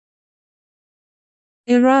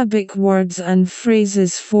Arabic words and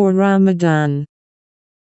phrases for Ramadan.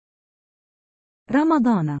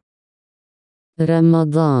 رمضان.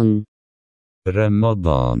 رمضان.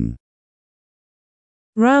 رمضان.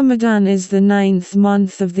 Ramadan is the 9th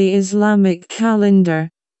month of the Islamic calendar,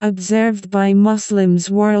 observed by Muslims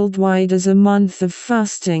worldwide as a month of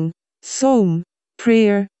fasting, sawm,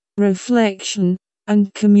 prayer, reflection,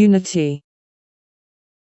 and community.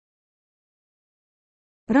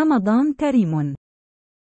 رمضان كريم.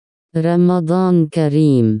 رمضان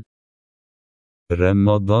كريم.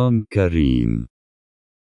 رمضان كريم.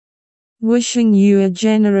 Wishing you a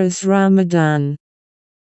generous Ramadan.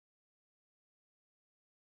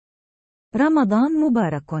 رمضان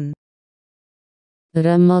مبارك.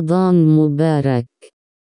 رمضان مبارك.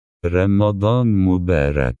 رمضان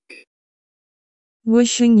مبارك.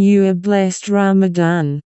 Wishing you a blessed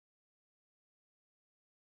Ramadan.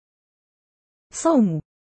 صوم.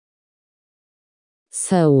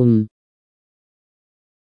 صوم.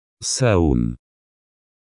 صوم.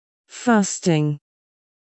 Fasting.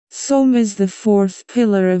 Sawm is the fourth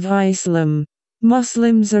pillar of Islam.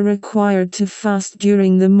 Muslims are required to fast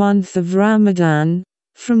during the month of Ramadan,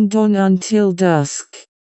 from dawn until dusk.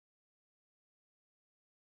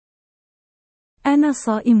 أنا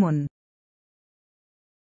صائم.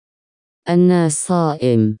 أنا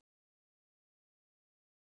صائم.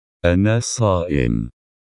 أنا صائم.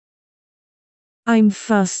 I'm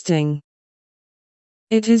fasting.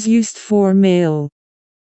 It is used for male.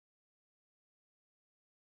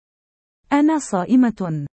 أنا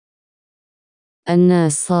صائمة. أنا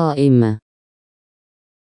صائمة.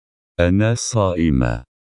 أنا صائمة.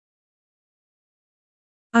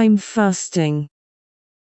 I'm fasting.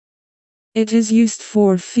 It is used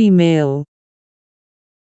for female.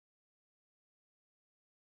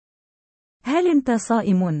 هل أنت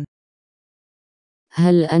صائم؟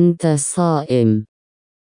 هل أنت صائم؟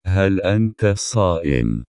 هل أنت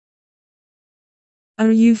صائم؟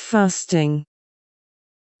 Are you fasting?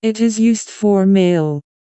 It is used for male.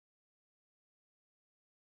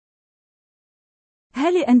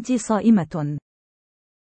 هل أنت صائمة؟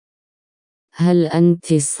 هل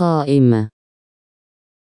أنت صائمة؟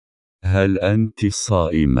 هل أنت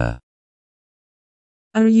صائمة؟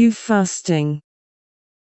 Are you fasting?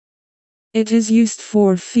 It is used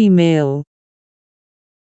for female.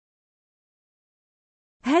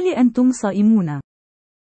 هل أنتم صائمون؟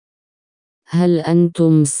 هل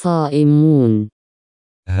أنتم صائمون؟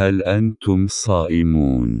 هل أنتم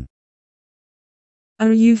صائمون؟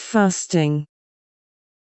 Are you fasting?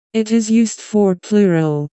 It is used for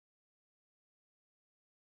plural.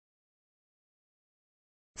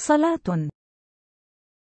 صلاة.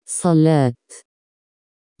 صلاة.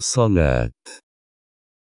 صلاة.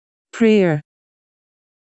 Prayer.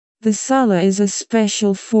 The Salah is a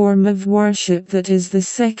special form of worship that is the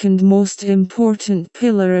second most important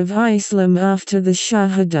pillar of Islam after the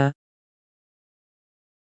Shahada.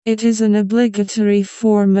 It is an obligatory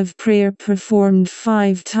form of prayer performed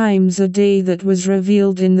 5 times a day that was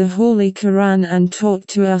revealed in the Holy Quran and taught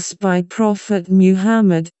to us by Prophet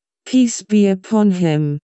Muhammad, peace be upon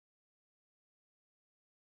him.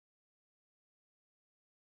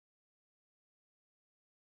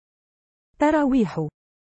 تراويح.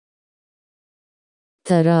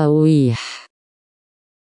 تراويح.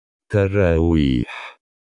 تراويح.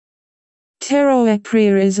 Tarawih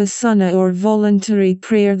prayer is a sunnah or voluntary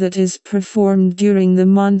prayer that is performed during the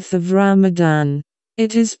month of Ramadan.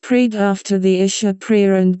 It is prayed after the Isha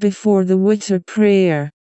prayer and before the Witr prayer.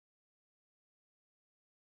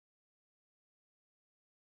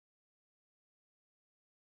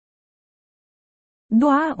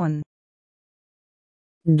 دعاء.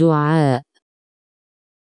 دعاء.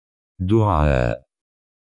 دعاء.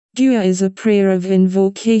 Dua is a prayer of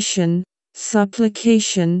invocation,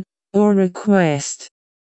 supplication, or request.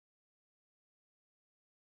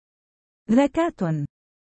 زكاة.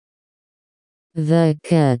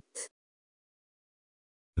 زكاة.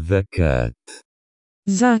 زكاة.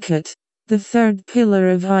 Zakat, the third pillar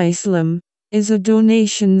of Islam, is a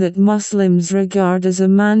donation that Muslims regard as a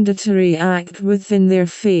mandatory act within their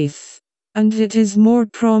faith, and it is more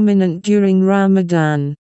prominent during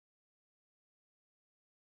Ramadan.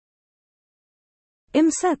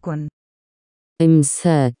 إمساك.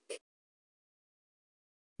 إمساك.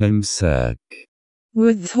 إمساك.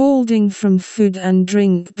 Withholding from food and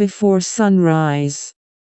drink before sunrise.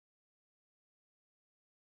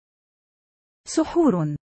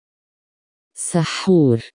 سحور.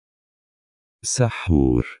 سحور.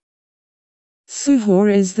 سحور. Suhoor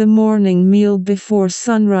is the morning meal before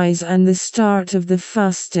sunrise and the start of the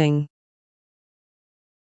fasting.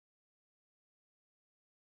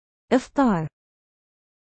 إفطار.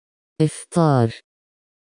 إفطار.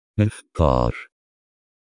 إفطار.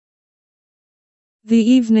 The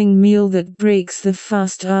evening meal that breaks the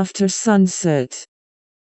fast after sunset.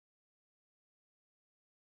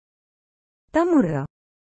 تمر.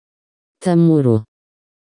 تمر.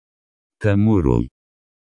 تمر.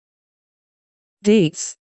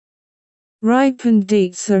 Dates. Ripened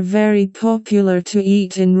dates are very popular to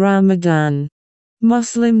eat in Ramadan.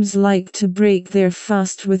 Muslims like to break their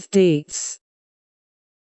fast with dates.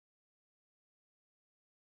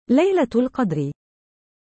 ليلة القدر.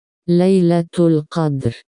 ليلة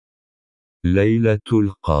القدر. ليلة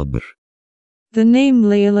القدر. The name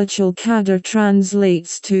Laylatul Qadr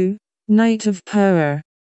translates to Night of Power.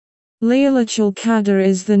 Laylatul Qadr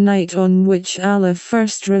is the night on which Allah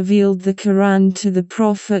first revealed the Quran to the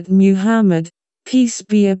Prophet Muhammad, peace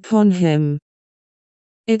be upon him.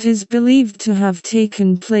 It is believed to have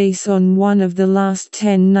taken place on one of the last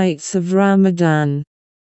 10 nights of Ramadan.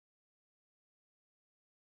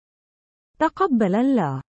 تقبل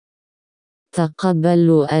الله.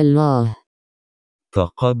 تقبل الله.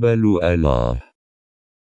 تقبل الله.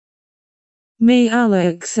 May Allah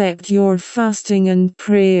accept your fasting and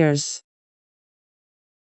prayers.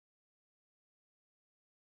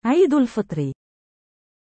 عيد الفطر.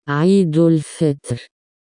 عيد الفطر.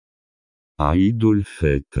 عيد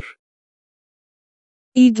الفطر.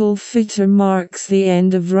 Eid al-Fitr marks the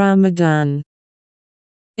end of Ramadan.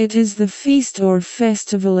 It is the feast or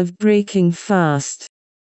festival of breaking fast.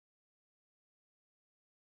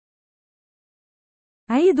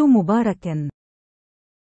 عيد مبارك.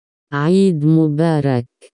 عيد مبارك.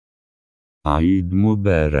 عيد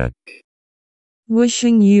مبارك.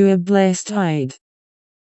 Wishing you a blessed Eid.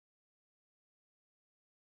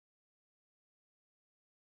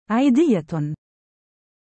 عيدية.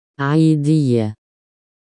 عيدية.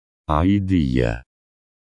 عيدية.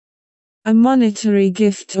 A monetary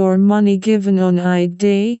gift or money given on Eid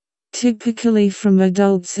Day, typically from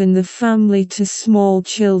adults in the family to small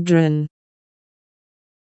children.